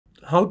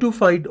How to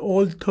find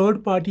all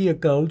third-party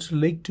accounts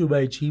linked to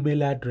my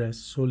Gmail address.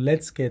 So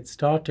let's get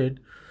started.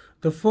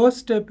 The first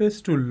step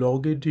is to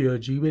log into your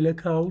Gmail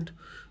account.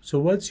 So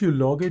once you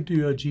log into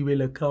your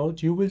Gmail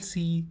account, you will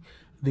see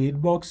the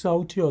inbox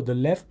out here. On the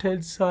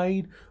left-hand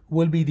side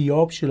will be the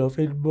option of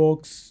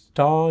inbox,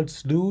 start,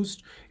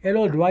 snoozed, and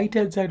on the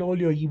right-hand side, all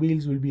your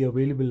emails will be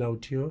available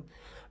out here.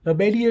 Now,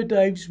 many a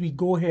times we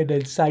go ahead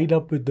and sign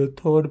up with the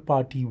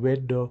third-party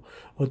vendor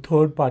or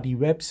third-party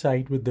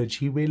website with the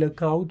Gmail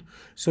account.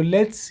 So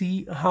let's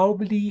see how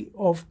many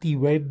of the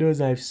vendors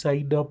I've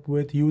signed up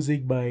with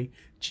using my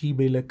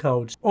Gmail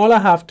account. All I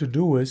have to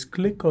do is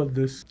click on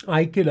this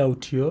icon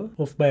out here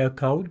of my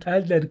account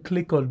and then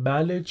click on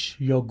manage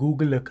your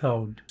Google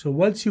account. So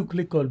once you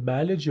click on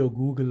manage your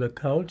Google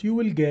account, you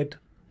will get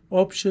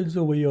options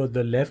over here on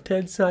the left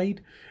hand side,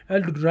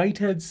 and on the right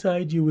hand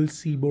side you will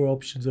see more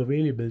options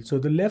available. So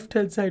the left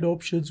hand side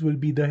options will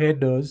be the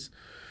headers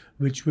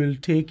which will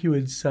take you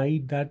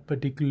inside that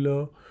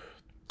particular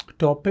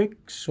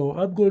topic. So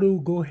I'm going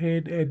to go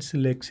ahead and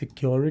select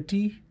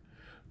security.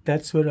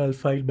 That's where I'll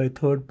find my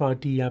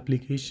third-party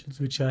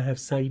applications which I have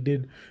signed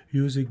in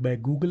using my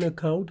Google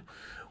account.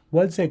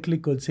 Once I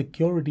click on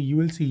security, you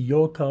will see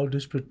your account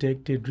is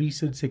protected,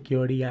 recent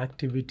security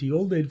activity,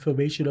 all the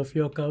information of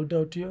your account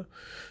out here.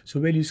 So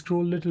when you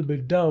scroll a little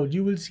bit down,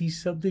 you will see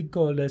something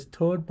called as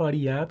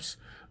third-party apps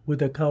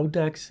with account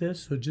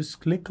access. So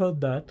just click on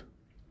that.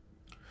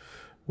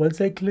 Once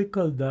I click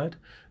on that,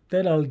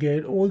 then I'll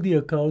get all the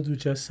accounts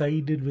which are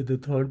signed in with the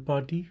third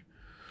party.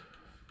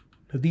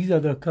 Now, these are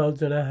the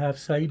accounts that I have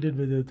signed in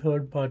with the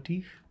third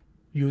party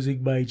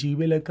using my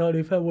Gmail account.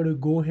 If I want to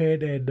go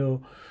ahead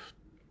and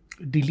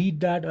delete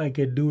that, I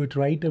can do it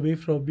right away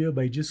from here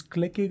by just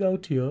clicking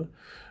out here,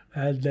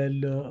 and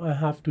then I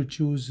have to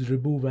choose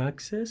remove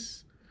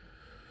access,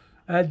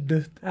 and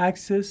the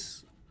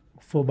access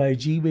for my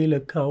Gmail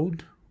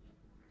account,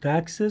 the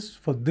access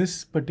for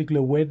this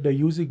particular vendor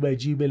using my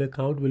Gmail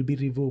account will be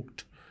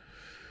revoked.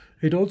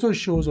 It also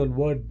shows on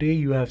what day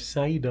you have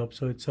signed up,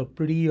 so it's a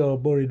pretty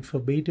more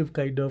informative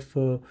kind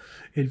of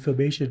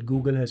information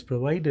Google has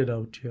provided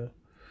out here.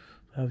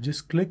 I'll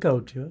just click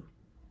out here.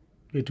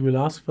 It will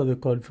ask for the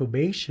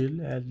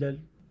confirmation, and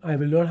then I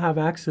will not have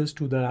access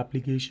to that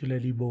application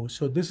anymore.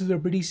 So this is a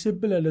pretty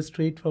simple and a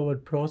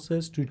straightforward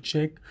process to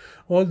check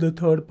all the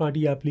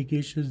third-party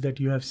applications that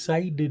you have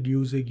signed in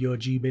using your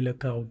Gmail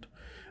account.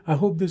 I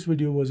hope this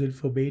video was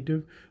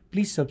informative.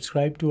 Please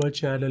subscribe to our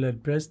channel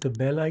and press the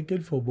bell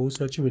icon for more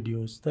such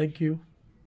videos. Thank you.